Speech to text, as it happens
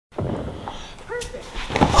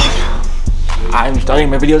I'm starting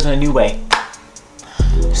my videos in a new way.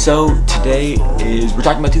 So today we're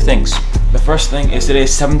talking about two things. The first thing is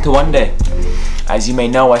today's 7 to 1 day. As you may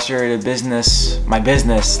know, I started my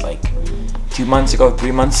business like 2 months ago,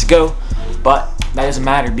 3 months ago, but that doesn't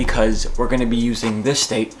matter because we're going to be using this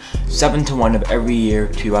date 7 to 1 of every year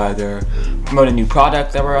to either promote a new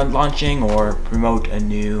product that we're launching or promote a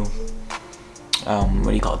new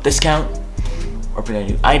discount or promote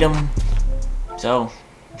a new item. So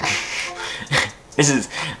this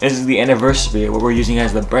is the anniversary of what we're using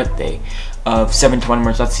as the birthday of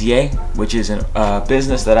 7to1merch.ca, which is a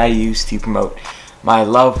business that I use to promote my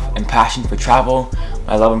love and passion for travel,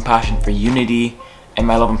 my love and passion for unity, and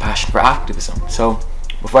my love and passion for activism. So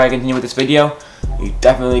before I continue with this video, you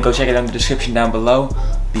definitely go check it out in the description down below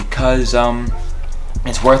because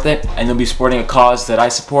it's worth it, and you'll be supporting a cause that I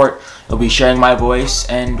support. You'll be sharing my voice,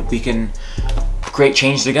 and we can create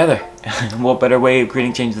change together. What better way of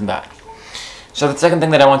creating change than that? So the second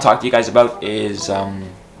thing that I want to talk to you guys about is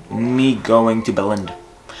me going to Billund.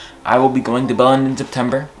 I will be going to Billund in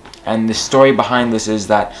September, and the story behind this is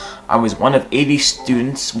that I was one of 80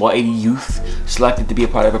 students, 80 youth, selected to be a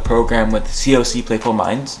part of a program with COC Playful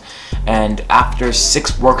Minds. And after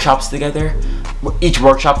 6 workshops together, each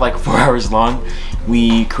workshop like 4 hours long,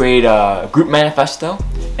 we create a group manifesto,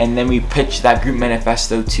 and then we pitch that group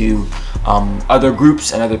manifesto to other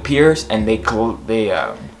groups and other peers, and they glued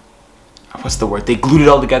it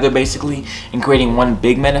all together basically in creating one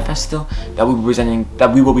big manifesto that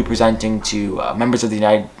we will be presenting to members of the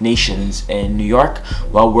United Nations in New York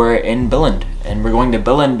while we're in Billund. And we're going to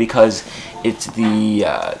Billund because it's the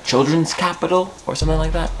children's capital or something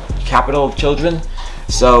like that, capital of children.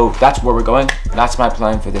 So that's where we're going. That's my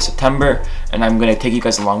plan for this September, and I'm gonna take you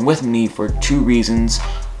guys along with me for 2 reasons,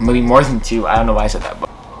 maybe more than 2. I don't know why I said that, but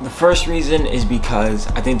the first reason is because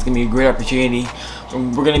I think it's going to be a great opportunity.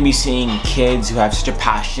 We're going to be seeing kids who have such a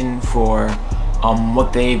passion for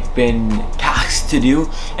what they've been tasked to do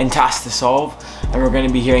and tasked to solve, and we're going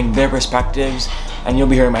to be hearing their perspectives, and you'll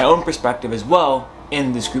be hearing my own perspective as well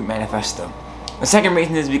in this group manifesto. The second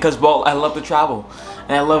reason is because, well, I love to travel,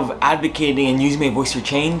 and I love advocating and using my voice for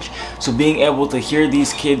change, so being able to hear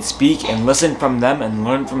these kids speak and listen from them and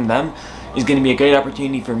learn from them is going to be a great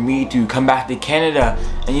opportunity for me to come back to Canada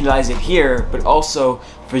and utilize it here, but also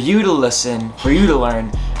for you to listen, for you to learn,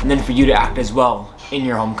 and then for you to act as well in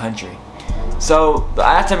your home country. So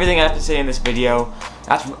that's everything I have to say in this video.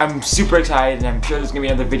 I'm super excited, and I'm sure there's going to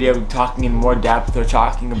be another video talking in more depth or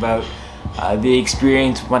talking about the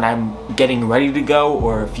experience when I'm getting ready to go,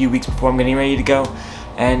 or a few weeks before I'm getting ready to go,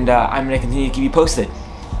 and I'm going to continue to keep you posted.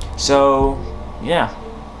 So yeah,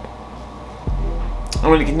 I'm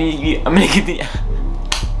gonna continue.